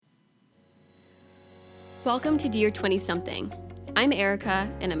Welcome to Dear 20-something. I'm Erica,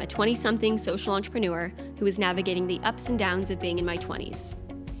 and I'm a 20-something social entrepreneur who is navigating the ups and downs of being in my 20s.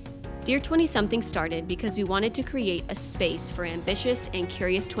 Dear 20-something started because we wanted to create a space for ambitious and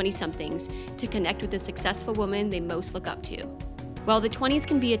curious 20-somethings to connect with the successful woman they most look up to. While the 20s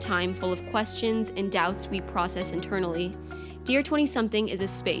can be a time full of questions and doubts we process internally, Dear 20-something is a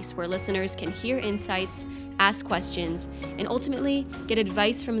space where listeners can hear insights, ask questions, and ultimately get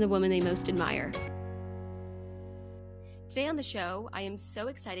advice from the woman they most admire. Today on the show, I am so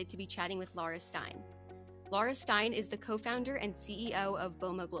excited to be chatting with Lara Stein. Lara Stein is the co-founder and CEO of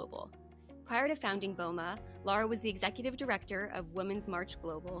Boma Global. Prior to founding Boma, Lara was the executive director of Women's March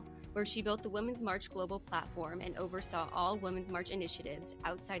Global, where she built the Women's March Global platform and oversaw all Women's March initiatives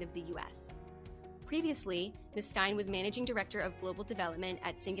outside of the U.S. Previously, Ms. Stein was managing director of global development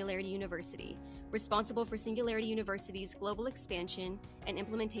at Singularity University, responsible for Singularity University's global expansion and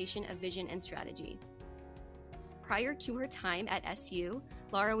implementation of vision and strategy. Prior to her time at SU,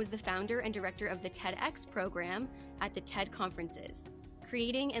 Lara was the founder and director of the TEDx program at the TED conferences,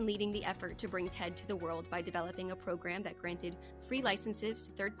 creating and leading the effort to bring TED to the world by developing a program that granted free licenses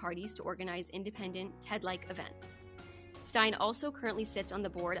to third parties to organize independent TED-like events. Stein also currently sits on the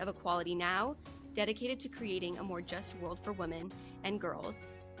board of Equality Now, dedicated to creating a more just world for women and girls,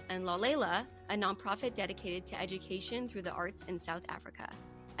 and La Lela, a nonprofit dedicated to education through the arts in South Africa.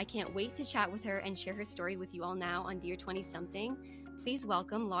 I can't wait to chat with her and share her story with you all now on Dear 20-something. Please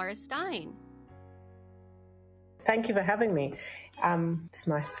welcome Lara Stein. Thank you for having me. It's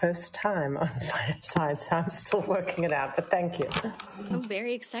my first time on Fireside, so I'm still working it out, but thank you. Oh,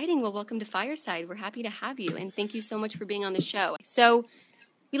 very exciting. Well, welcome to Fireside. We're happy to have you, and thank you so much for being on the show. So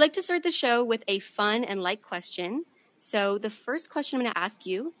we like to start the show with a fun and light question. So the first question I'm going to ask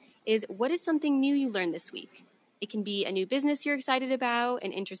you is, what is something new you learned this week? It can be a new business you're excited about,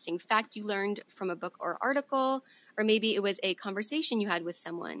 an interesting fact you learned from a book or article, or maybe it was a conversation you had with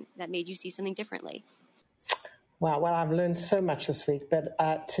someone that made you see something differently. Wow, well, I've learned so much this week, but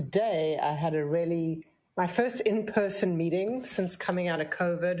today I had my first in-person meeting since coming out of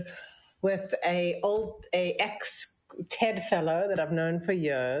COVID with a ex-TED fellow that I've known for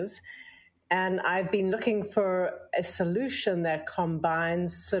years. And I've been looking for a solution that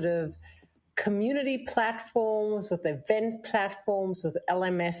combines sort of community platforms with event platforms, with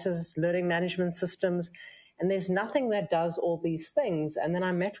LMSs, learning management systems. And there's nothing that does all these things. And then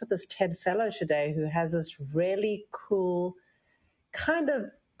I met with this TED fellow today who has this really cool kind of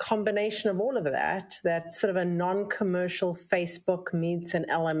combination of all of that sort of a non-commercial Facebook meets an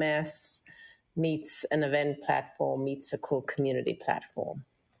LMS, meets an event platform, meets a cool community platform.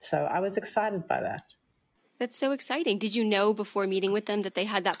 So I was excited by that. That's so exciting. Did you know before meeting with them that they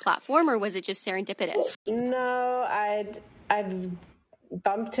had that platform, or was it just serendipitous? No, I'd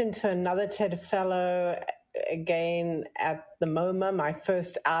bumped into another TED fellow again at the Boma, my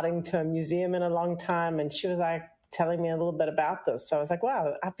first outing to a museum in a long time, and she was like telling me a little bit about this. So I was like,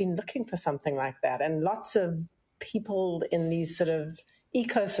 wow, I've been looking for something like that. And lots of people in these sort of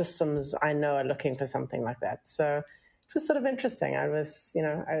ecosystems I know are looking for something like that. So it was sort of interesting. I was,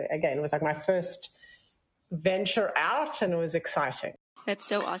 again, it was like my first venture out, and it was exciting. That's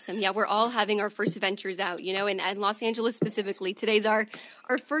so awesome. Yeah, we're all having our first ventures out, and Los Angeles specifically. Today's our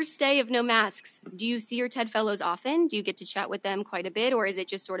first day of no masks. Do you see your TED fellows often? Do you get to chat with them quite a bit, or is it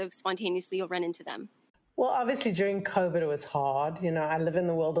just sort of spontaneously you'll run into them? Well, obviously during COVID it was hard. I live in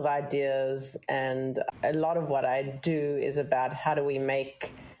the world of ideas, and a lot of what I do is about how do we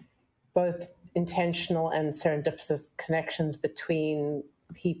make both intentional and serendipitous connections between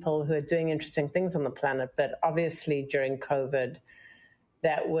people who are doing interesting things on the planet. But obviously during COVID,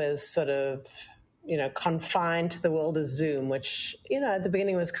 that was sort of, confined to the world of Zoom, which, at the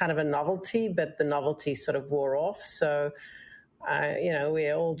beginning was kind of a novelty, but the novelty sort of wore off. So,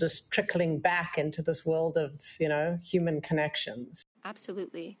 we're all just trickling back into this world of, human connections.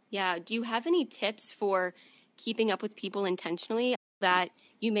 Absolutely. Yeah. Do you have any tips for keeping up with people intentionally that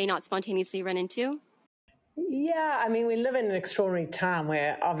you may not spontaneously run into? Yeah, I mean, we live in an extraordinary time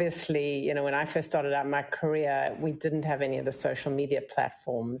where obviously, when I first started out my career, we didn't have any of the social media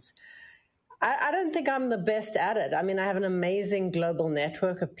platforms. I don't think I'm the best at it. I mean, I have an amazing global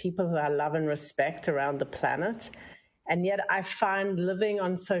network of people who I love and respect around the planet. And yet I find living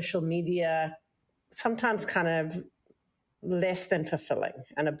on social media sometimes kind of less than fulfilling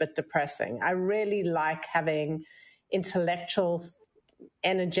and a bit depressing. I really like having intellectual,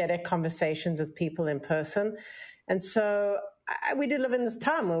 energetic conversations with people in person. And so we do live in this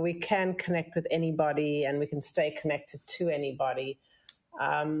time where we can connect with anybody and we can stay connected to anybody.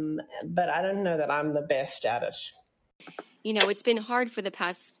 But I don't know that I'm the best at it. It's been hard for the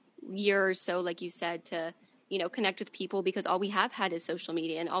past year or so, like you said, to, connect with people, because all we have had is social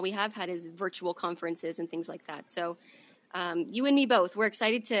media and all we have had is virtual conferences and things like that. So you and me both, we're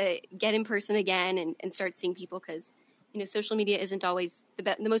excited to get in person again and start seeing people, because, social media isn't always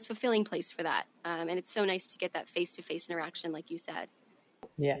the most fulfilling place for that. And it's so nice to get that face-to-face interaction, like you said.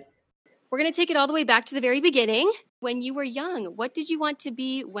 Yeah. We're going to take it all the way back to the very beginning. When you were young, what did you want to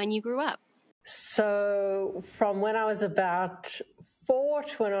be when you grew up? So from when I was about 4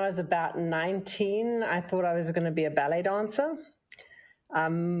 to when I was about 19, I thought I was going to be a ballet dancer.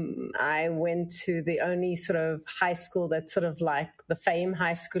 I went to the only sort of high school that's sort of like the Fame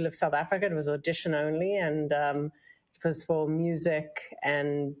High School of South Africa. It was audition only, and it was for music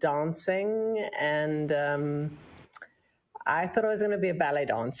and dancing, and I thought I was going to be a ballet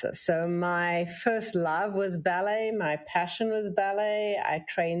dancer. So my first love was ballet. My passion was ballet. I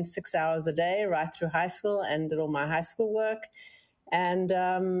trained 6 hours a day right through high school and did all my high school work. And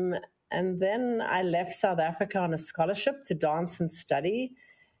then I left South Africa on a scholarship to dance and study.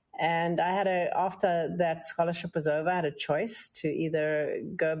 And after that scholarship was over, I had a choice to either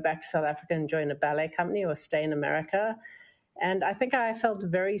go back to South Africa and join a ballet company or stay in America. And I think I felt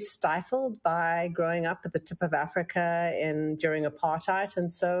very stifled by growing up at the tip of Africa during apartheid.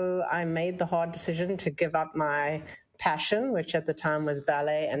 And so I made the hard decision to give up my passion, which at the time was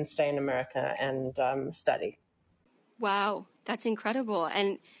ballet, and stay in America and study. Wow, that's incredible.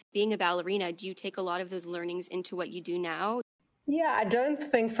 And being a ballerina, do you take a lot of those learnings into what you do now? Yeah, I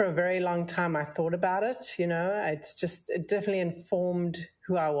don't think for a very long time I thought about it. It definitely informed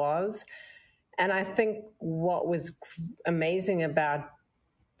who I was. And I think what was amazing about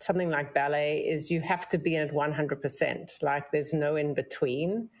something like ballet is you have to be in it 100%. Like there's no in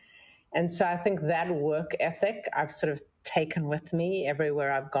between. And so I think that work ethic I've sort of taken with me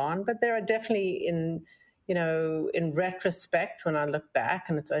everywhere I've gone. But there are definitely in retrospect, when I look back,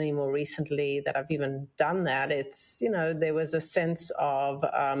 and it's only more recently that I've even done that, there was a sense of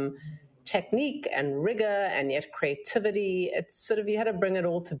technique and rigor and yet creativity. It's sort of, you had to bring it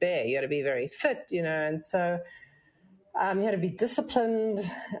all to bear. You had to be very fit, and so you had to be disciplined.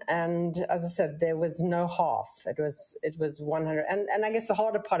 And as I said, there was no half. It was 100. And I guess the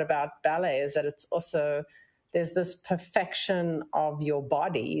harder part about ballet is that it's also, there's this perfection of your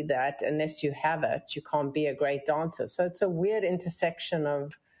body that unless you have it, you can't be a great dancer. So it's a weird intersection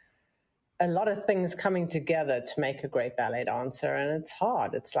of a lot of things coming together to make a great ballet dancer. And it's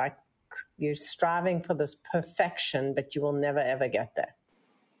hard. It's like you're striving for this perfection, but you will never, ever get there.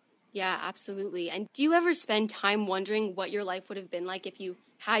 Yeah, absolutely. And do you ever spend time wondering what your life would have been like if you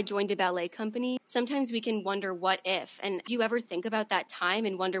had joined a ballet company? Sometimes we can wonder what if. And do you ever think about that time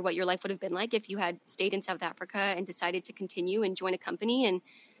and wonder what your life would have been like if you had stayed in South Africa and decided to continue and join a company? And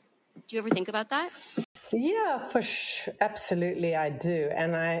do you ever think about that? Yeah, absolutely, I do.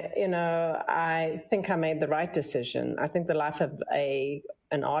 And I think I made the right decision. I think the life of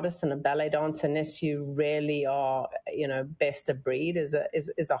an artist and a ballet dancer, unless you really are, best of breed,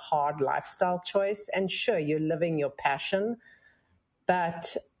 is a hard lifestyle choice. And sure, you're living your passion.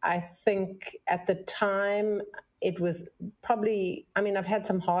 But I think at the time it was probably, I've had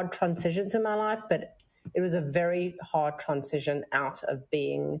some hard transitions in my life, but it was a very hard transition out of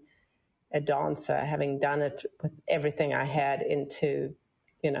being a dancer, having done it with everything I had, into,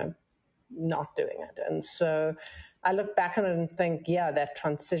 not doing it. And so I look back on it and think, yeah, that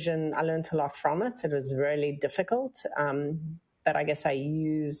transition, I learned a lot from it. It was really difficult. But I guess I've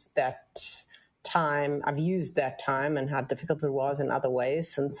used that time and how difficult it was in other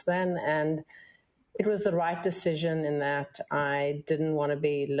ways since then. And it was the right decision in that I didn't want to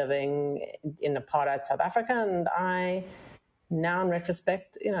be living in apartheid South Africa. And now in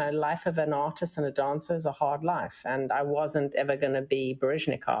retrospect, life of an artist and a dancer is a hard life. And I wasn't ever going to be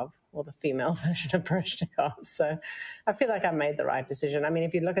Baryshnikov, or the female version of Baryshnikov. So I feel like I made the right decision.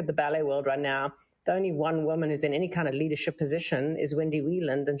 If you look at the ballet world right now, the only one woman who's in any kind of leadership position is Wendy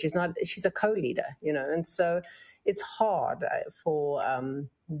Wieland, and she's a co-leader, and so it's hard for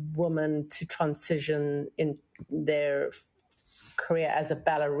women to transition in their career as a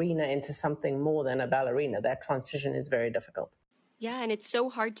ballerina into something more than a ballerina. That transition is very difficult. Yeah, and it's so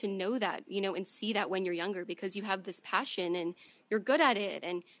hard to know that, and see that when you're younger, because you have this passion and you're good at it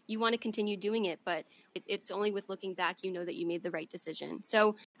and you want to continue doing it. But it's only with looking back, that you made the right decision.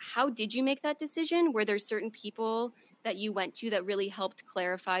 So how did you make that decision? Were there certain people that you went to that really helped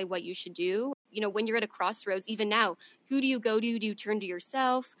clarify what you should do? When you're at a crossroads, even now, who do you go to? Do you turn to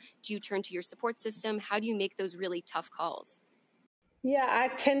yourself? Do you turn to your support system? How do you make those really tough calls? Yeah, I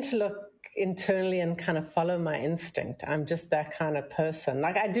tend to look internally and kind of follow my instinct. I'm just that kind of person.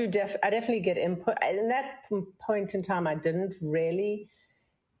 Like I definitely get input. In that point in time, I didn't really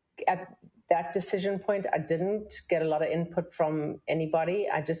at that decision point, I didn't get a lot of input from anybody.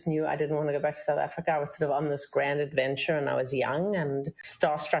 I just knew I didn't want to go back to South Africa. I was sort of on this grand adventure, and I was young and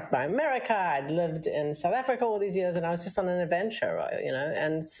starstruck by America. I'd lived in South Africa all these years, and I was just on an adventure,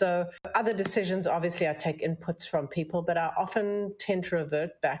 And so other decisions, obviously, I take inputs from people, but I often tend to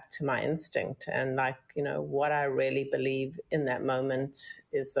revert back to my instinct and what I really believe in that moment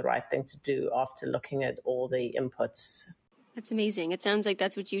is the right thing to do after looking at all the inputs. That's amazing. It sounds like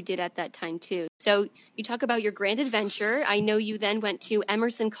that's what you did at that time too. So you talk about your grand adventure. I know you then went to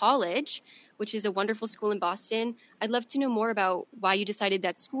Emerson College, which is a wonderful school in Boston. I'd love to know more about why you decided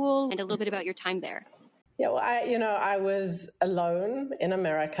that school and a little bit about your time there. Yeah, well, I was alone in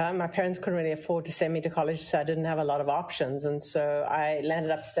America. My parents couldn't really afford to send me to college, so I didn't have a lot of options. And so I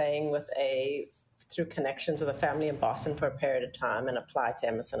landed up staying through connections with a family in Boston for a period of time and applied to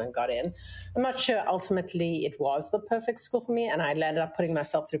Emerson and got in. I'm not sure ultimately it was the perfect school for me, and I landed up putting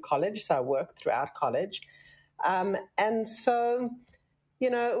myself through college, so I worked throughout college. And so,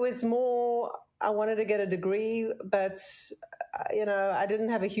 it was more, I wanted to get a degree, but, I didn't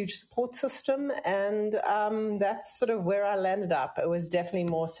have a huge support system, and that's sort of where I landed up. It was definitely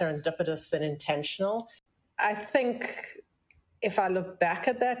more serendipitous than intentional. I think if I look back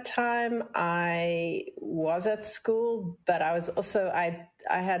at that time, I was at school, but I was also, I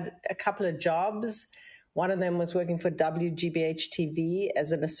had a couple of jobs. One of them was working for WGBH TV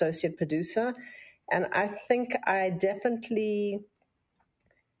as an associate producer. And I think I definitely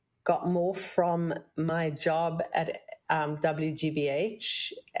got more from my job at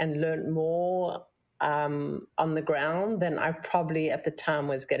WGBH and learned more on the ground than I probably at the time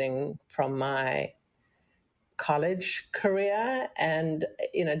was getting from my college career. And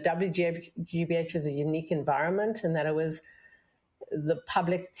WGBH was a unique environment in that it was the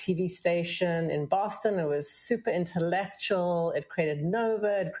public TV station in Boston. It was super intellectual. It created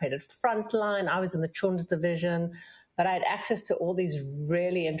Nova, it created Frontline. I was in the children's division, but I had access to all these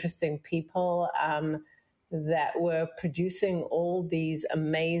really interesting people that were producing all these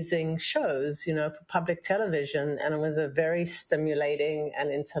amazing shows, for public television. And it was a very stimulating and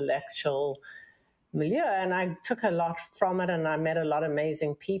intellectual milieu, and I took a lot from it, and I met a lot of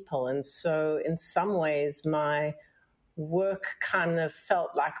amazing people. And so in some ways my work kind of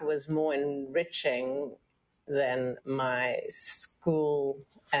felt like it was more enriching than my school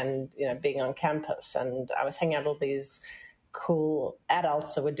and being on campus. And I was hanging out with all these cool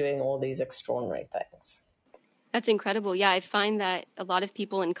adults that were doing all these extraordinary things. That's incredible. Yeah, I find that a lot of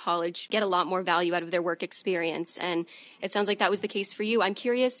people in college get a lot more value out of their work experience. And it sounds like that was the case for you. I'm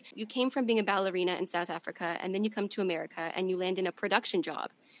curious, you came from being a ballerina in South Africa, and then you come to America and you land in a production job.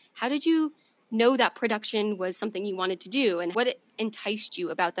 How did you know that production was something you wanted to do, and what enticed you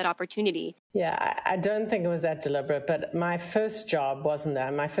about that opportunity? Yeah, I don't think it was that deliberate, but my first job wasn't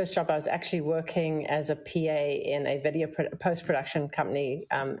that. My first job, I was actually working as a PA in a video post-production company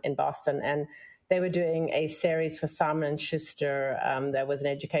in Boston, and they were doing a series for Simon & Schuster. There was an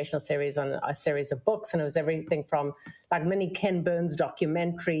educational series on a series of books, and it was everything from like mini Ken Burns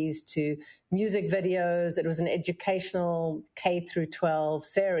documentaries to music videos. It was an educational K through 12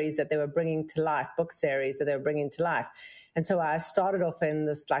 series that they were bringing to life, book series that they were bringing to life. And so I started off in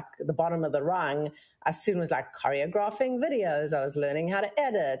this, like the bottom of the rung. I soon was like choreographing videos. I was learning how to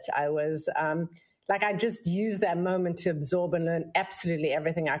edit. I was I just used that moment to absorb and learn absolutely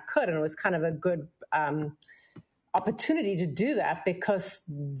everything I could. And it was kind of a good opportunity to do that because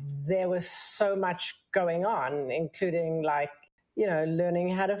there was so much going on, including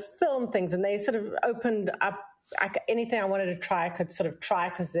learning how to film things. And they sort of opened up anything I wanted to try, I could sort of try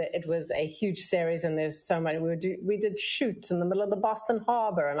because it was a huge series and there's so many. We did shoots in the middle of the Boston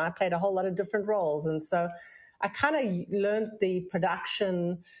Harbor, and I played a whole lot of different roles. And so I kind of learned the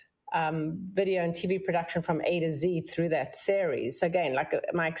production, video and TV production from A to Z through that series. So again,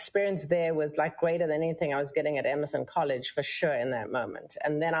 my experience there was greater than anything I was getting at Emerson College for sure in that moment.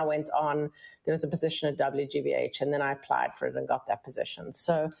 And then I went on, there was a position at WGBH, and then I applied for it and got that position.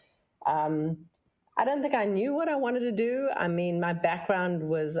 So I don't think I knew what I wanted to do. I mean, my background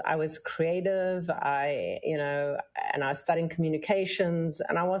was I was creative, and I was studying communications,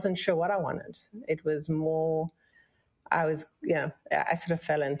 and I wasn't sure what I wanted. It was more, I sort of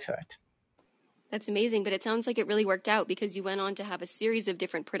fell into it. That's amazing, but it sounds like it really worked out because you went on to have a series of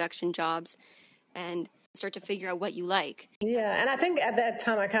different production jobs and start to figure out what you like. Yeah, and I think at that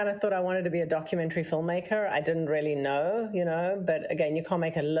time I kind of thought I wanted to be a documentary filmmaker. I didn't really know, but again, you can't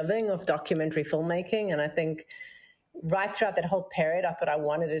make a living of documentary filmmaking. And I think right throughout that whole period, I thought I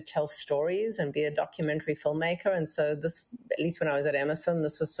wanted to tell stories and be a documentary filmmaker. And so this, at least when I was at Emerson,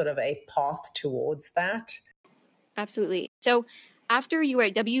 this was sort of a path towards that. Absolutely. So After you were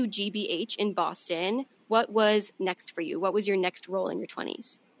at WGBH in Boston, what was next for you? What was your next role in your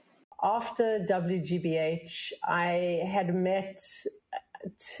 20s? After WGBH, I had met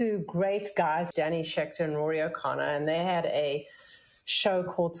two great guys, Danny Schechter and Rory O'Connor, and they had a show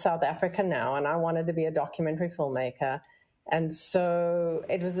called South Africa Now, and I wanted to be a documentary filmmaker. And so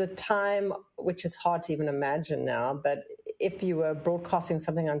it was a time which is hard to even imagine now, but if you were broadcasting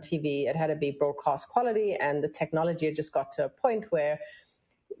something on TV, it had to be broadcast quality, and the technology had just got to a point where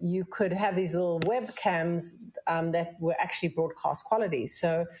you could have these little webcams that were actually broadcast quality.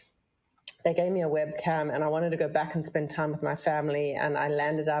 So they gave me a webcam, and I wanted to go back and spend time with my family, and I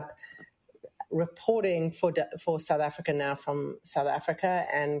landed up reporting for South Africa Now from South Africa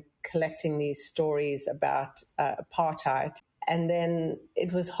and collecting these stories about apartheid. And then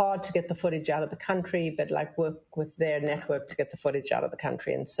it was hard to get the footage out of the country, but like work with their network to get the footage out of the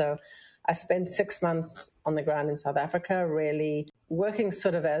country. And so I spent 6 months on the ground in South Africa, really working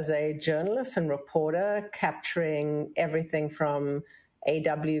sort of as a journalist and reporter, capturing everything from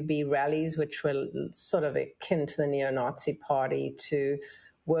AWB rallies, which were sort of akin to the neo-Nazi party, to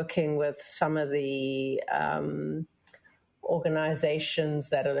working with some of the organizations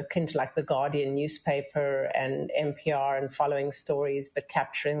that are akin to like the Guardian newspaper and NPR, and following stories, but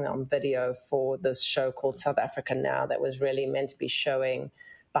capturing them on video for this show called South Africa Now that was really meant to be showing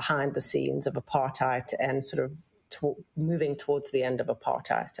behind the scenes of apartheid and sort of moving towards the end of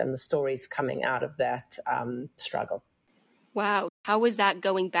apartheid and the stories coming out of that struggle. Wow. How was that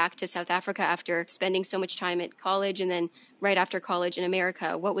going back to South Africa after spending so much time at college and then right after college in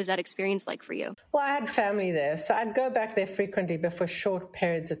America? What was that experience like for you? Well, I had family there, so I'd go back there frequently, but for short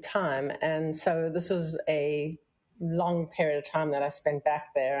periods of time. And so this was a long period of time that I spent back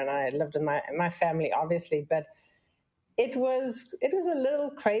there, and I lived with my family, obviously, but it was a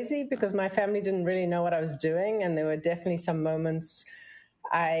little crazy because my family didn't really know what I was doing, and there were definitely some moments.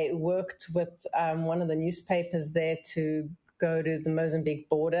 I worked with one of the newspapers there to go to the Mozambique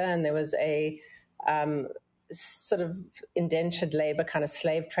border, and there was a sort of indentured labor kind of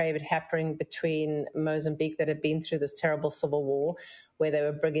slave trade happening between Mozambique that had been through this terrible civil war, where they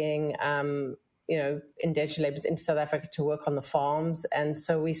were bringing indentured laborers into South Africa to work on the farms. And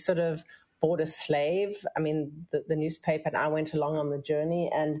so we sort of bought a slave. I mean, the newspaper and I went along on the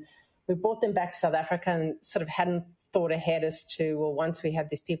journey, and we brought them back to South Africa and sort of hadn't thought ahead as to, well, once we had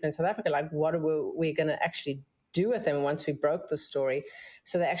these people in South Africa, like what are we going to actually do with them once we broke the story?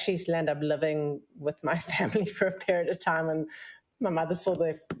 So they actually land up living with my family for a period of time, and my mother saw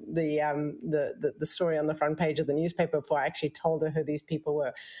the story on the front page of the newspaper before I actually told her who these people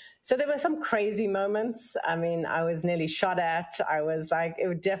were. So there were some crazy moments. I mean, I was nearly shot at. I was like,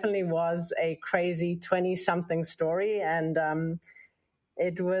 it definitely was a crazy 20-something story, and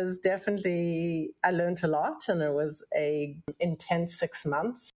it was definitely, I learned a lot, and it was a intense 6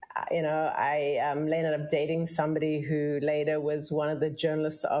 months. I ended up dating somebody who later was one of the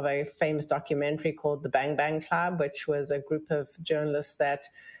journalists of a famous documentary called The Bang Bang Club, which was a group of journalists that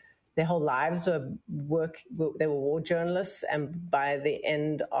their whole lives they were war journalists, and by the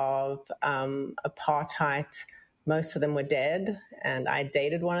end of apartheid, most of them were dead, and I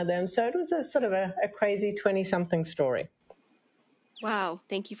dated one of them. So it was a sort of a crazy 20-something story. Wow.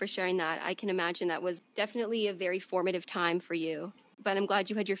 Thank you for sharing that. I can imagine that was definitely a very formative time for you. But I'm glad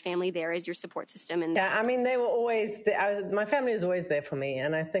you had your family there as your support system. And yeah, I mean, they were always my family was always there for me,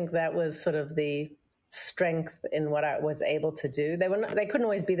 and I think that was sort of the strength in what I was able to do. They couldn't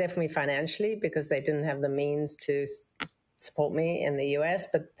always be there for me financially because they didn't have the means to support me in the US,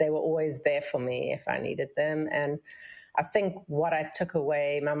 but they were always there for me if I needed them. And I think what I took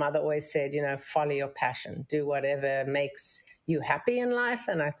away, my mother always said, follow your passion, do whatever makes you happy in life.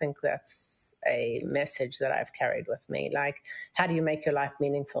 And I think that's a message that I've carried with me. Like, how do you make your life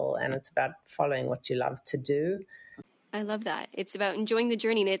meaningful? And it's about following what you love to do. I love that. It's about enjoying the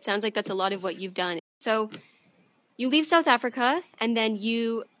journey. And it sounds like that's a lot of what you've done. So you leave South Africa and then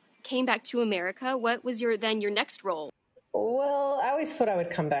you came back to America. What was your next role? Well, I always thought I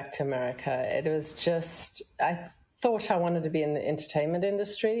would come back to America. It was just, I thought I wanted to be in the entertainment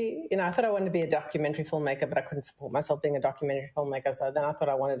industry. I thought I wanted to be a documentary filmmaker, but I couldn't support myself being a documentary filmmaker. So then I thought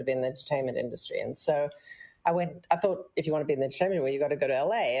I wanted to be in the entertainment industry. And so I thought, if you want to be in the entertainment, well, you got to go to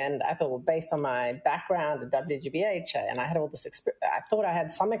LA. And I thought, well, based on my background at WGBH, and I had all this experience, I thought I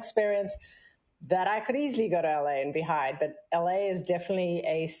had some experience that I could easily go to LA and be hired. But LA is definitely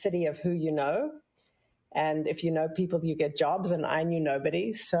a city of who you know. And if you know people, you get jobs, and I knew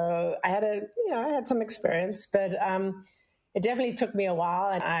nobody. So I had some experience, but it definitely took me a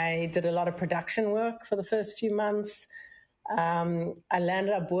while. And I did a lot of production work for the first few months. I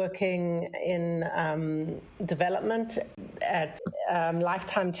landed up working in development at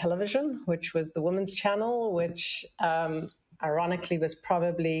Lifetime Television, which was the women's channel, which ironically was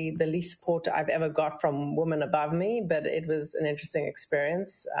probably the least support I've ever got from women above me, but it was an interesting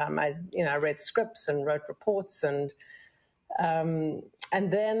experience. I read scripts and wrote reports, and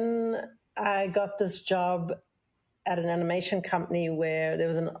then I got this job at an animation company where there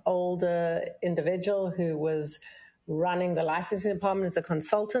was an older individual who was running the licensing department as a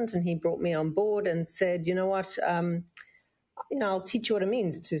consultant, and he brought me on board and said, you know what, I'll teach you what it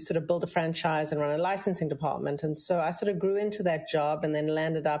means to sort of build a franchise and run a licensing department. And so I sort of grew into that job and then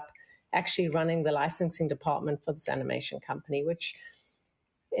landed up actually running the licensing department for this animation company, which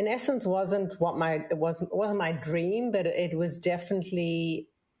in essence wasn't my dream, but it was definitely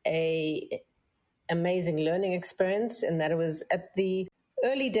a amazing learning experience, in that it was at the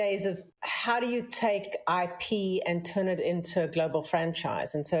early days of how do you take IP and turn it into a global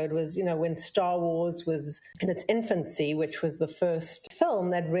franchise. And so it was, when Star Wars was in its infancy, which was the first film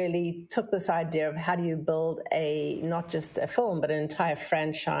that really took this idea of how do you build not just a film, but an entire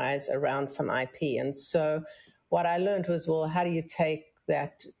franchise around some IP. And so what I learned was, well, how do you take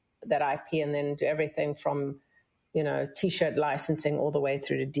that IP and then do everything from T-shirt licensing all the way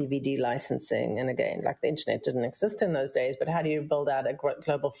through to DVD licensing. And again, like, the internet didn't exist in those days, but how do you build out a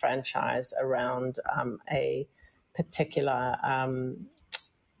global franchise around a particular,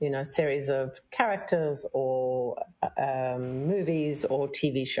 series of characters or movies or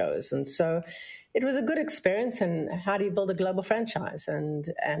TV shows? And so it was a good experience. And how do you build a global franchise?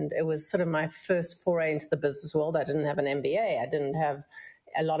 And it was sort of my first foray into the business world. I didn't have an MBA. I didn't have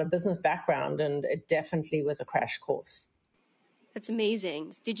a lot of business background, and it definitely was a crash course. That's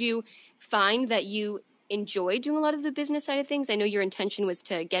amazing. Did you find that you enjoyed doing a lot of the business side of things? I know your intention was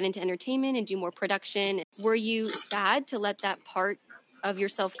to get into entertainment and do more production. Were you sad to let that part of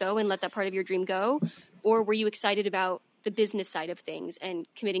yourself go and let that part of your dream go? Or were you excited about the business side of things and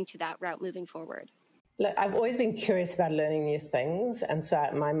committing to that route moving forward? Look, I've always been curious about learning new things. And so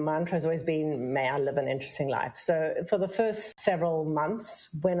my mantra has always been, may I live an interesting life. So for the first several months,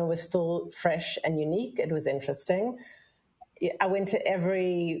 when it was still fresh and unique, it was interesting. I went to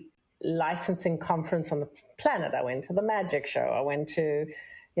every licensing conference on the planet. I went to the Magic Show. I went to,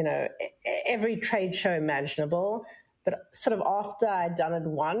 every trade show imaginable. But sort of after I'd done it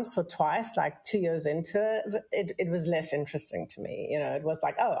once or twice, like 2 years into it, it was less interesting to me. It was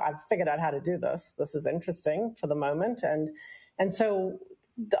like, oh, I've figured out how to do this. This is interesting for the moment. And so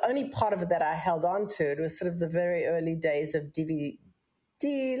the only part of it that I held on to, it was sort of the very early days of DVD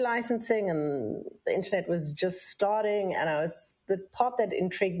licensing, and the internet was just starting. And the part that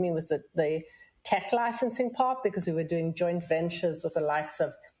intrigued me was the tech licensing part, because we were doing joint ventures with the likes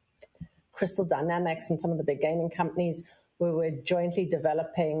of Crystal Dynamics and some of the big gaming companies. We were jointly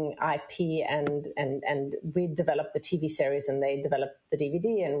developing IP, and we developed the TV series and they developed the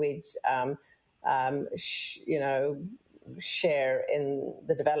DVD, and we'd share in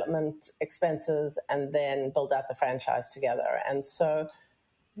the development expenses and then build out the franchise together. And so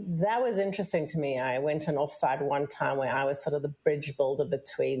that was interesting to me. I went to an offsite one time where I was sort of the bridge builder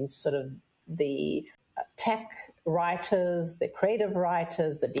between sort of the tech writers, the creative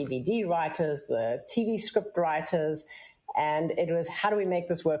writers, the DVD writers, the TV script writers. And it was, how do we make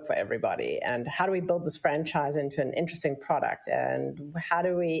this work for everybody? And how do we build this franchise into an interesting product? And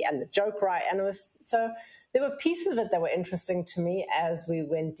and the joke, right? And it was, so there were pieces of it that were interesting to me as we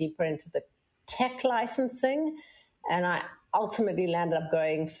went deeper into the tech licensing. And I ultimately landed up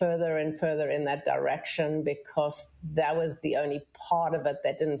going further and further in that direction, because that was the only part of it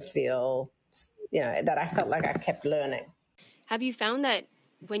that didn't feel, that I felt like I kept learning. Have you found that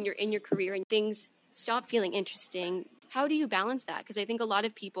when you're in your career and things stop feeling interesting, how do you balance that? Because I think a lot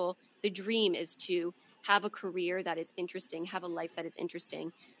of people, the dream is to have a career that is interesting, have a life that is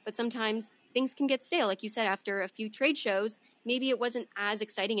interesting. But sometimes things can get stale. Like you said, after a few trade shows, maybe it wasn't as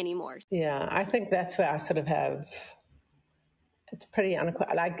exciting anymore. Yeah, I think that's where I sort of have, it's pretty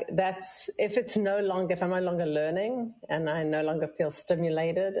like, that's, if I'm no longer learning and I no longer feel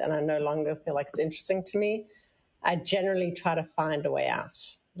stimulated and I no longer feel like it's interesting to me, I generally try to find a way out.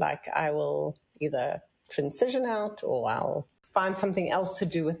 Like, I will either transition out, or I'll find something else to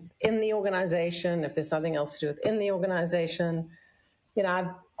do within the organization. If there's nothing else to do within the organization, I've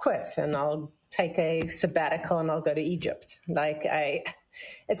quit and I'll take a sabbatical and I'll go to Egypt.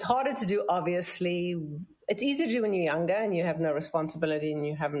 It's harder to do, obviously. It's easier to do when you're younger and you have no responsibility and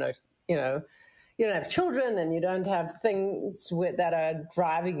you have no, you don't have children and you don't have things that are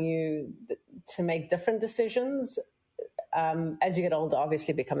driving you to make different decisions. As you get older,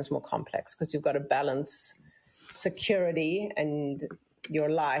 obviously it becomes more complex, because you've got to balance security and your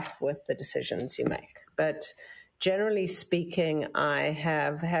life with the decisions you make. But generally speaking, I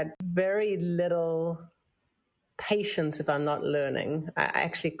have had very little patience if I'm not learning. I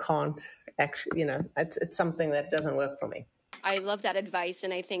actually can't, it's something that doesn't work for me. I love that advice.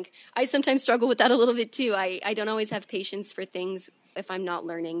 And I think I sometimes struggle with that a little bit too. I don't always have patience for things if I'm not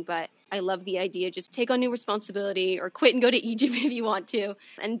learning, but I love the idea. Just take on new responsibility or quit and go to Egypt if you want to,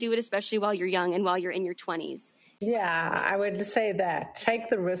 and do it especially while you're young and while you're in your 20s. Yeah, I would say that. Take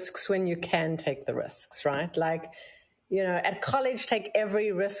the risks when you can take the risks, right? Like, at college, take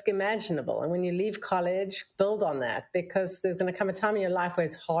every risk imaginable. And when you leave college, build on that, because there's going to come a time in your life where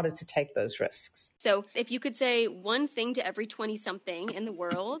it's harder to take those risks. So if you could say one thing to every 20-something in the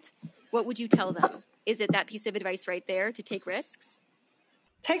world, what would you tell them? Is it that piece of advice right there, to take risks?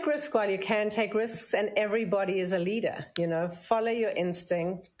 Take risks while you can take risks, and everybody is a leader. Follow your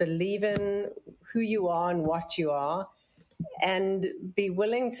instinct, believe in who you are and what you are, and be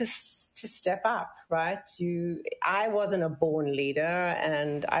willing to step up, right? I wasn't a born leader,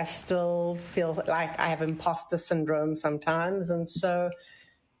 and I still feel like I have imposter syndrome sometimes. And so,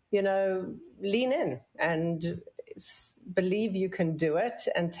 lean in and believe you can do it,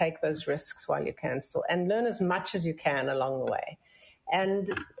 and take those risks while you can still, and learn as much as you can along the way.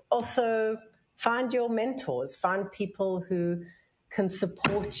 And also find your mentors, find people who can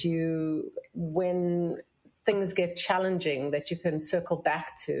support you when things get challenging, that you can circle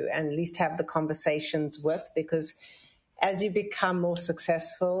back to and at least have the conversations with, because as you become more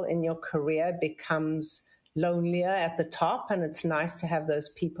successful in your career, it becomes lonelier at the top, and it's nice to have those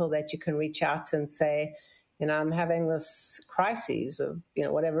people that you can reach out to and say, I'm having this crisis of,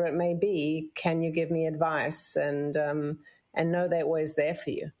 whatever it may be, can you give me advice? And know they're always there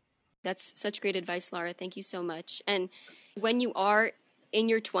for you. That's such great advice, Lara. Thank you so much. And when you are in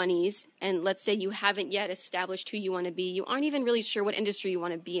your 20s, and let's say you haven't yet established who you want to be, you aren't even really sure what industry you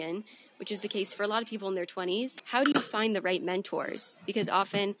want to be in, which is the case for a lot of people in their 20s, how do you find the right mentors? Because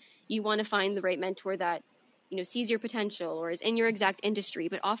often you want to find the right mentor that, sees your potential or is in your exact industry,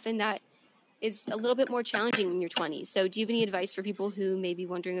 but often that is a little bit more challenging in your 20s. So do you have any advice for people who may be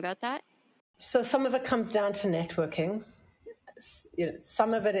wondering about that? So some of it comes down to networking.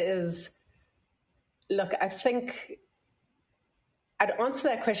 Some of it is, look, I think I'd answer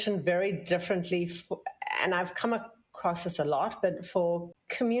that question very differently, and I've come across this a lot, but for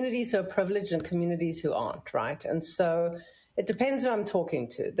communities who are privileged and communities who aren't, right? And so it depends who I'm talking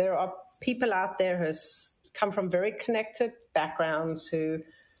to. There are people out there who come from very connected backgrounds, who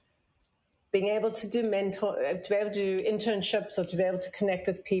being able to do to be able to do internships or to be able to connect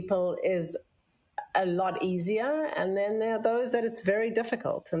with people is a lot easier. And then there are those that it's very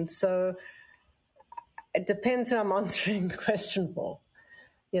difficult. And so it depends who I'm answering the question for.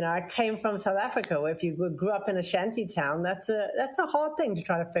 I came from South Africa, where if you grew up in a shanty town, that's a hard thing to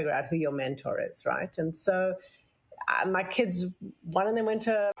try to figure out who your mentor is, right? And so my kids, one of them went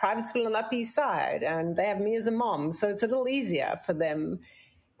to a private school on the Upper East Side, and they have me as a mom. So it's a little easier for them,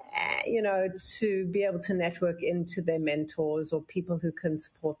 to be able to network into their mentors or people who can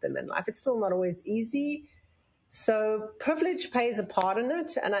support them in life. It's still not always easy. So privilege plays a part in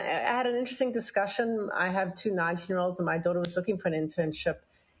it. And I had an interesting discussion. I have two 19-year-olds, and my daughter was looking for an internship.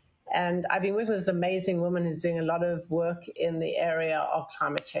 And I've been working with this amazing woman who's doing a lot of work in the area of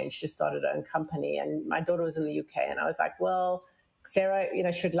climate change. She started her own company, and my daughter was in the UK. And I was like, well, Sarah,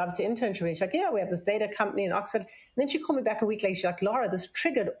 she'd love to intern. She's like, yeah, we have this data company in Oxford. And then she called me back a week later. She's like, Lara, this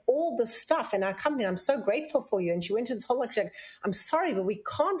triggered all this stuff in our company. I'm so grateful for you. And she went to this whole lecture. She's like, I'm sorry, but we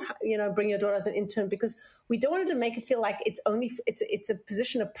can't, bring your daughter as an intern, because we don't want her to make it feel like it's a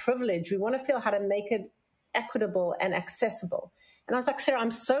position of privilege. We want to feel how to make it equitable and accessible. And I was like, Sarah,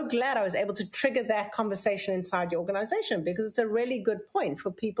 I'm so glad I was able to trigger that conversation inside your organization, because it's a really good point for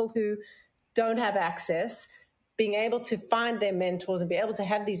people who don't have access. Being able to find their mentors and be able to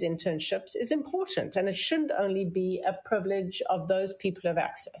have these internships is important. And it shouldn't only be a privilege of those people who have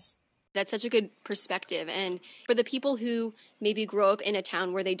access. That's such a good perspective. And for the people who maybe grow up in a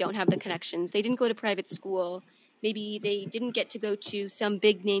town where they don't have the connections, they didn't go to private school, maybe they didn't get to go to some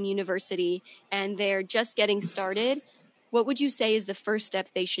big name university, and they're just getting started, what would you say is the first step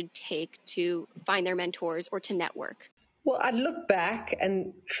they should take to find their mentors or to network? Well, I'd look back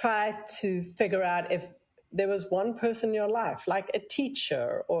and try to figure out if there was one person in your life, like a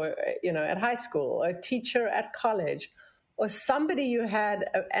teacher or, at high school, or a teacher at college, or somebody you had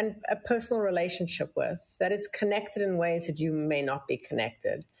a personal relationship with that is connected in ways that you may not be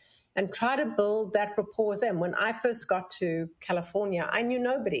connected, and try to build that rapport with them. When I first got to California, I knew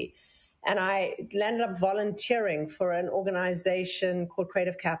nobody. And I landed up volunteering for an organization called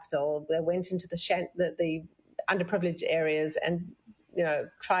Creative Capital that went into the underprivileged areas and,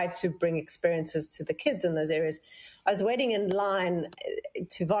 try to bring experiences to the kids in those areas. I was waiting in line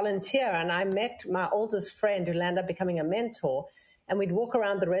to volunteer, and I met my oldest friend who ended up becoming a mentor. And we'd walk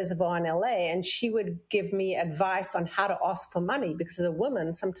around the reservoir in LA, and she would give me advice on how to ask for money, because as a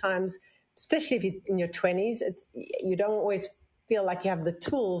woman, sometimes, especially if you're in your 20s, you don't always feel like you have the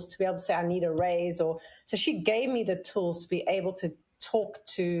tools to be able to say, I need a raise. So she gave me the tools to be able to talk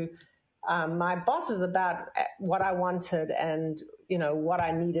to my bosses about what I wanted and, what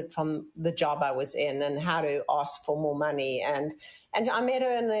I needed from the job I was in and how to ask for more money. And I met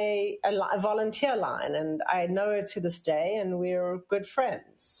her in a volunteer line, and I know her to this day, and we're good friends.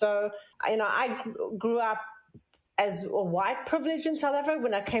 So, I grew up as a white privilege in South Africa.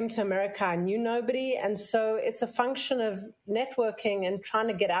 When I came to America, I knew nobody. And so it's a function of networking and trying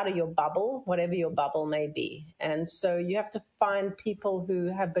to get out of your bubble, whatever your bubble may be. And so you have to find people who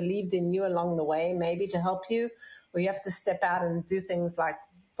have believed in you along the way, maybe to help you, or you have to step out and do things like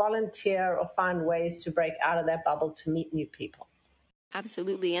volunteer or find ways to break out of that bubble to meet new people.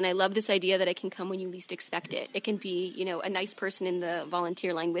 Absolutely. And I love this idea that it can come when you least expect it. It can be, a nice person in the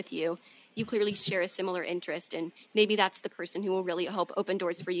volunteer line with you. You clearly share a similar interest, and maybe that's the person who will really help open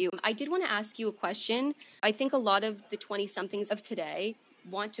doors for you. I did want to ask you a question. I think a lot of the 20-somethings of today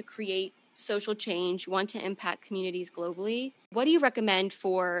want to create social change, want to impact communities globally. What do you recommend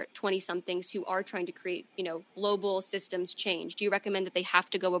for 20-somethings who are trying to create, global systems change? Do you recommend that they have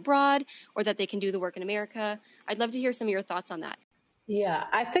to go abroad or that they can do the work in America? I'd love to hear some of your thoughts on that. Yeah,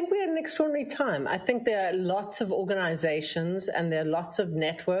 I think we're at an extraordinary time. I think there are lots of organizations and there are lots of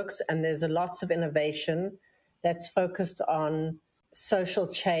networks and there's lots of innovation that's focused on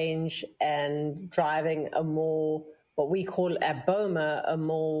social change and driving a more, what we call at Boma, a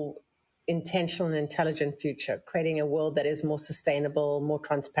more intentional and intelligent future, creating a world that is more sustainable, more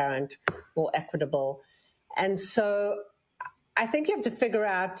transparent, more equitable. And so I think you have to figure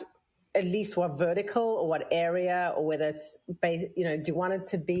out at least what vertical or what area, or whether it's based, do you want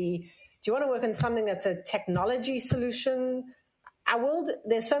to work in something that's a technology solution? Our world,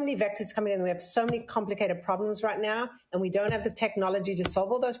 there's so many vectors coming in. We have so many complicated problems right now, and we don't have the technology to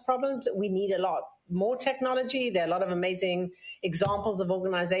solve all those problems. We need a lot more technology. There are a lot of amazing examples of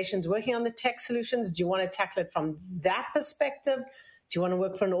organizations working on the tech solutions. Do you want to tackle it from that perspective? Do you want to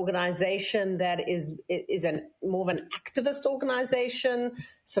work for an organization that is more of an activist organization,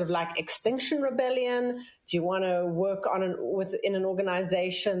 sort of like Extinction Rebellion? Do you want to work within an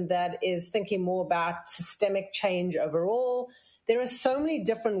organization that is thinking more about systemic change overall? There are so many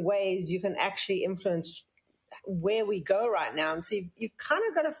different ways you can actually influence where we go right now. And so you've kind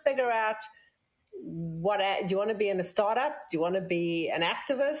of got to figure out, do you want to be in a startup? Do you want to be an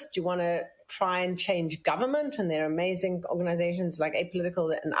activist? Do you want to try and change government? And there are amazing organizations like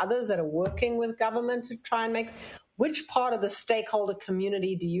Apolitical and others that are working with government to try and which part of the stakeholder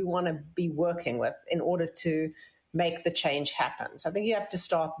community do you want to be working with in order to make the change happen? So I think you have to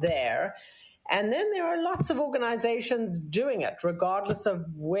start there. And then there are lots of organizations doing it, regardless of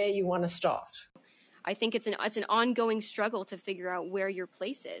where you want to start. I think it's an ongoing struggle to figure out where your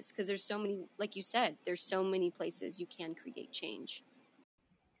place is, because there's so many, like you said, there's so many places you can create change.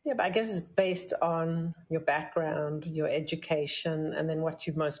 Yeah, but I guess it's based on your background, your education, and then what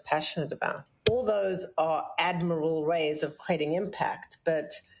you're most passionate about. All those are admirable ways of creating impact,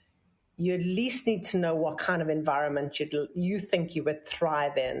 but you at least need to know what kind of environment you think you would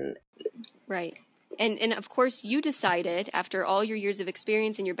thrive in. Right. And of course, you decided after all your years of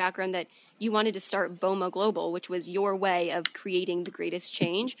experience and your background that you wanted to start Boma Global, which was your way of creating the greatest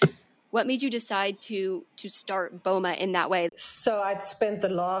change. What made you decide to start Boma in that way? So I'd spent the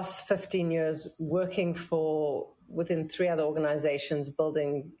last 15 years working within 3 other organizations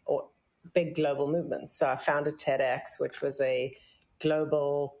building big global movements. So I founded TEDx, which was a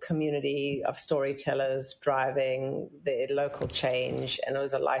global community of storytellers driving the local change, and it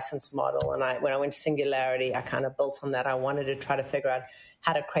was a licensed model. And when I went to Singularity, I kind of built on that. I wanted to try to figure out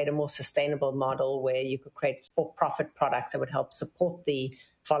how to create a more sustainable model where you could create for-profit products that would help support the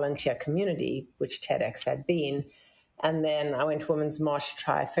volunteer community, which TEDx had been. And then I went to Women's March to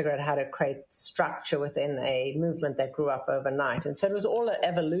try to figure out how to create structure within a movement that grew up overnight. And so it was all an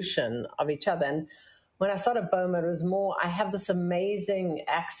evolution of each other. And when I started Boma, it was more, I have this amazing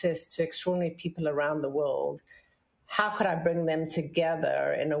access to extraordinary people around the world. How could I bring them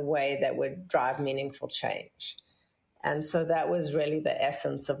together in a way that would drive meaningful change? And so that was really the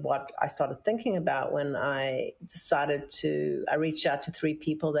essence of what I started thinking about when I reached out to 3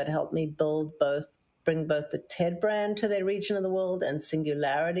 people that helped me bring both the TED brand to their region of the world and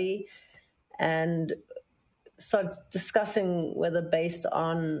Singularity, and started discussing whether based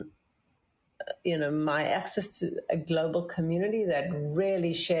on my access to a global community that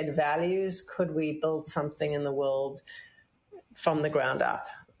really shared values. Could we build something in the world from the ground up?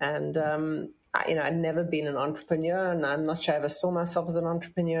 And, I'd never been an entrepreneur, and I'm not sure I ever saw myself as an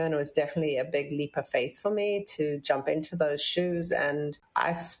entrepreneur. And it was definitely a big leap of faith for me to jump into those shoes. And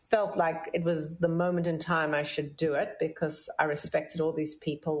I felt like it was the moment in time I should do it, because I respected all these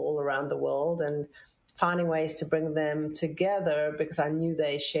people all around the world, and finding ways to bring them together, because I knew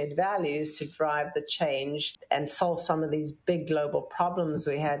they shared values to drive the change and solve some of these big global problems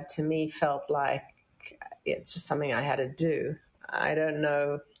we had, to me felt like it's just something I had to do. I don't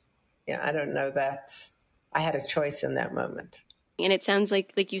know that I had a choice in that moment. And it sounds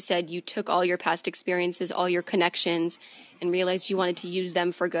like you said, you took all your past experiences, all your connections, and realized you wanted to use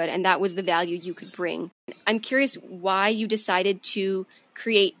them for good. And that was the value you could bring. I'm curious why you decided to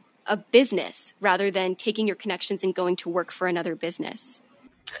create a business rather than taking your connections and going to work for another business.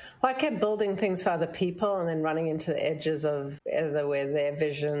 Well, I kept building things for other people and then running into the edges of either where their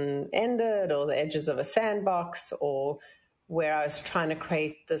vision ended, or the edges of a sandbox, or where I was trying to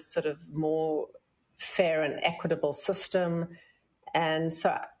create this sort of more fair and equitable system. And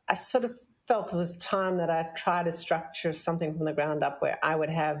so I sort of felt it was time that I try to structure something from the ground up where I would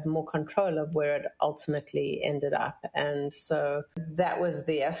have more control of where it ultimately ended up. And so that was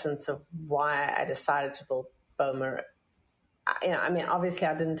the essence of why I decided to build Boma. Obviously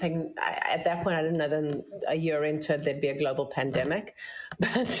I didn't take, at that point I didn't know then a year into it there'd be a global pandemic,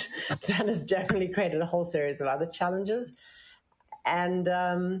 but that has definitely created a whole series of other challenges. And,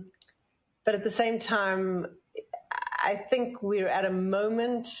 but at the same time, I think we're at a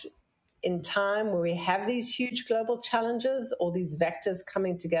moment in time where we have these huge global challenges, all these vectors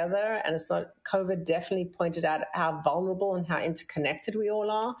coming together. And it's not, COVID definitely pointed out how vulnerable and how interconnected we all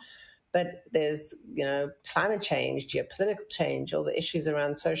are. But there's, climate change, geopolitical change, all the issues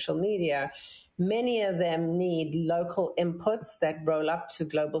around social media. Many of them need local inputs that roll up to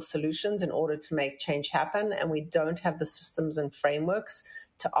global solutions in order to make change happen. And we don't have the systems and frameworks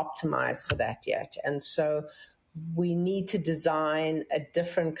to optimize for that yet. And so we need to design a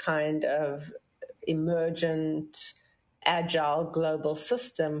different kind of emergent, agile global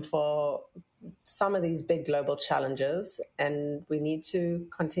system for some of these big global challenges, and we need to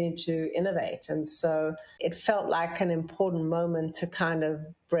continue to innovate. And so it felt like an important moment to kind of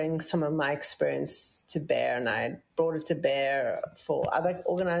bring some of my experience to bear, and I brought it to bear for other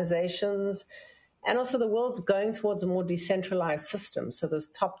organizations. And also the world's going towards a more decentralized system. So this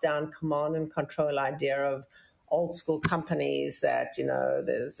top-down command and control idea of old school companies that,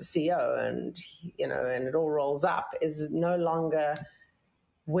 there's a CEO and it all rolls up is no longer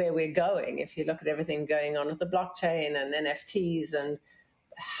where we're going. If you look at everything going on with the blockchain and NFTs, and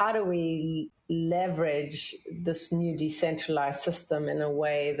how do we leverage this new decentralized system in a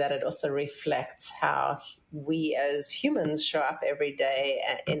way that it also reflects how we as humans show up every day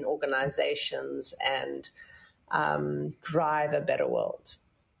in organizations and drive a better world?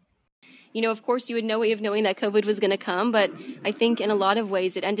 Of course, you had no way of knowing that COVID was going to come, but I think in a lot of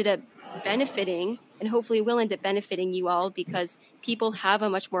ways it ended up benefiting, and hopefully will end up benefiting you all, because people have a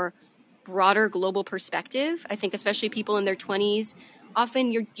much more broader global perspective. I think especially people in their 20s,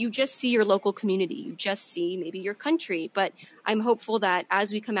 often you just see your local community, you just see maybe your country. But I'm hopeful that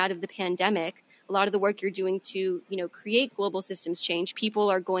as we come out of the pandemic, a lot of the work you're doing to, create global systems change,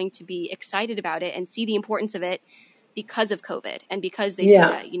 people are going to be excited about it and see the importance of it because of COVID, and because they see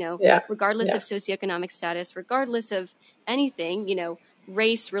that, regardless of socioeconomic status, regardless of anything,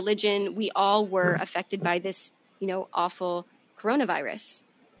 race, religion, we all were affected by this, awful coronavirus.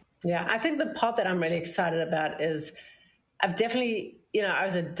 Yeah, I think the part that I'm really excited about is I've definitely, I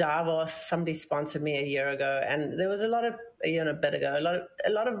was at Davos, somebody sponsored me a year ago, and there was a lot of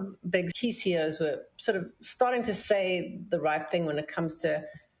big key CEOs were sort of starting to say the right thing when it comes to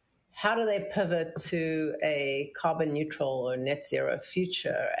how do they pivot to a carbon neutral or net zero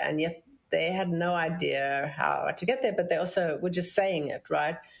future? And yet they had no idea how to get there, but they also were just saying it,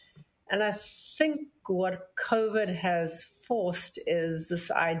 right? And I think what COVID has forced is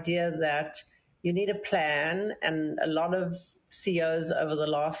this idea that you need a plan, and a lot of CEOs over the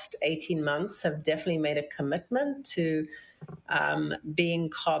last 18 months have definitely made a commitment to being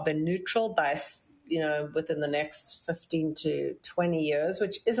carbon neutral by within the next 15 to 20 years,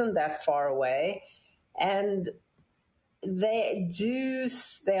 which isn't that far away. And they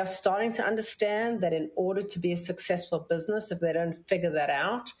are starting to understand that in order to be a successful business, if they don't figure that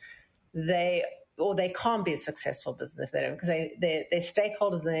out, they can't be a successful business if they don't, because their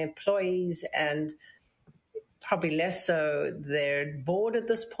stakeholders and their employees, and probably less so their board at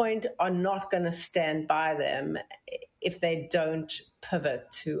this point, are not going to stand by them if they don't pivot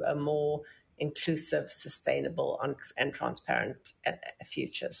to a more inclusive, sustainable, and transparent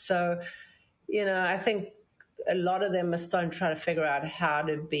future. So, I think a lot of them are starting to try to figure out how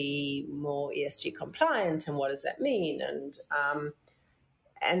to be more ESG compliant and what does that mean,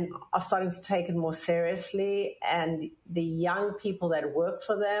 and are starting to take it more seriously. And the young people that work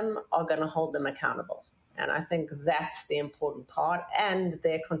for them are going to hold them accountable. And I think that's the important part. And the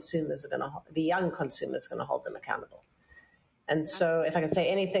young consumers are going to hold them accountable. And so if I can say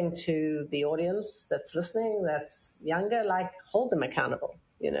anything to the audience that's listening, that's younger, hold them accountable.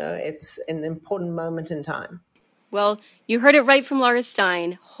 It's an important moment in time. Well, you heard it right from Lara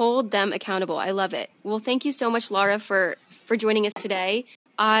Stein. Hold them accountable. I love it. Well, thank you so much, Lara, for joining us today.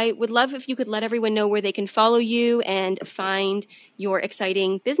 I would love if you could let everyone know where they can follow you and find your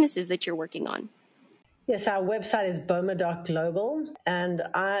exciting businesses that you're working on. Yes, our website is boma.global, and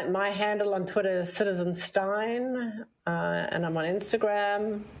my handle on Twitter is Citizen Stein, and I'm on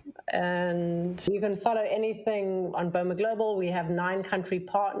Instagram. And you can follow anything on Boma Global. We have 9 country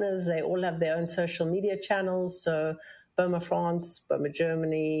partners. They all have their own social media channels. So Boma France, Boma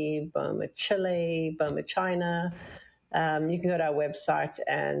Germany, Boma Chile, Boma China. You can go to our website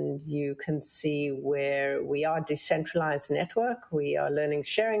and you can see where we are a decentralized network. We are a learning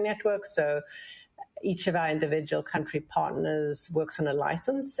sharing network. So each of our individual country partners works on a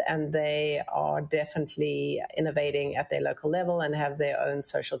license, and they are definitely innovating at their local level and have their own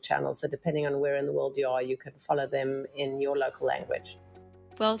social channels. So depending on where in the world you are, you can follow them in your local language.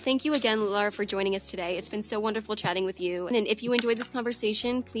 Well, thank you again, Lara, for joining us today. It's been so wonderful chatting with you. And if you enjoyed this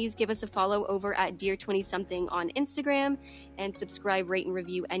conversation, please give us a follow over at Dear20something on Instagram and subscribe, rate, and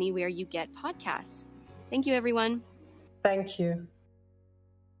review anywhere you get podcasts. Thank you, everyone. Thank you.